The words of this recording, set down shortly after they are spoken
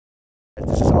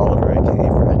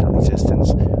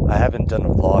distance. I haven't done a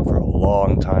vlog for a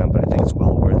long time, but I think it's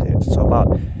well worth it. So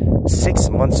about 6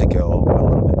 months ago, a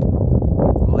little bit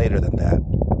later than that,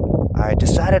 I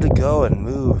decided to go and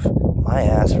move my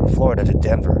ass from Florida to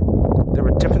Denver. There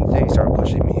were different things that were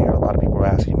pushing me here. A lot of people were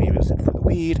asking me, is it for the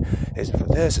weed? Is it for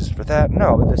this? Is it for that?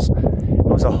 No, it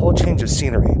was a whole change of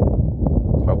scenery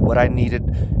of what I needed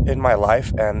in my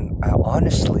life, and I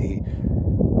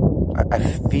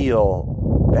feel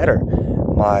better.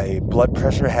 My blood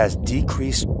pressure has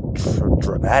decreased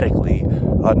dramatically,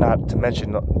 not to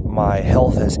mention my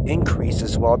health has increased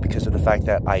as well because of the fact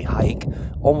that I hike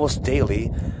almost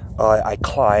daily, I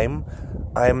climb.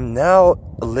 I'm now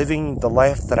living the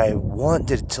life that I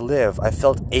wanted to live. I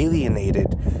felt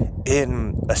alienated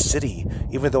in a city,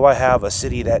 even though I have a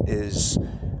city that is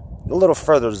a little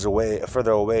further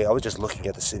away. I was just looking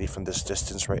at the city from this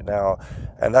distance right now,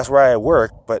 and that's where I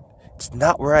work, but it's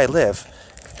not where I live.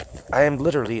 I am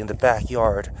literally in the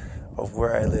backyard of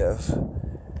where I live.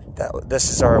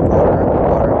 This is our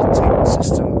water containment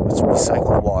system. It's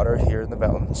recycled water here in the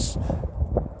mountains,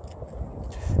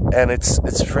 and it's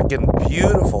freaking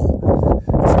beautiful.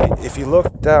 If you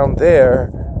look down there,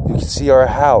 you can see our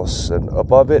house, and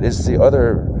above it is the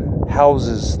other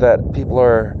houses that people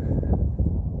are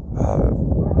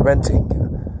renting.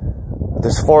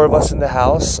 There's 4 of us in the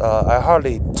house. I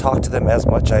hardly talk to them as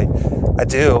much. I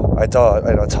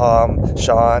know Tom,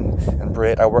 Sean, and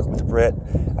Britt. I work with Britt.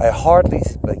 I hardly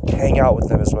hang out with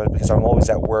them as much because I'm always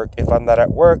at work. If I'm not at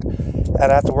work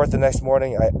and I have to work the next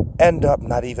morning, I end up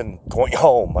not even going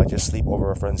home. I just sleep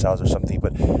over a friend's house or something.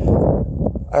 But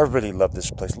I really love this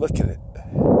place. Look at it.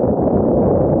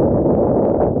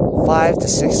 5 to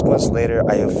 6 months later,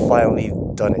 I have finally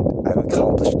done it. I've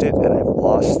accomplished it, and I've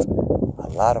lost a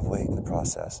lot of weight in the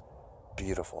process.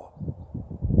 Beautiful.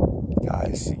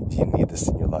 Guys, you need this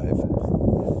in your life.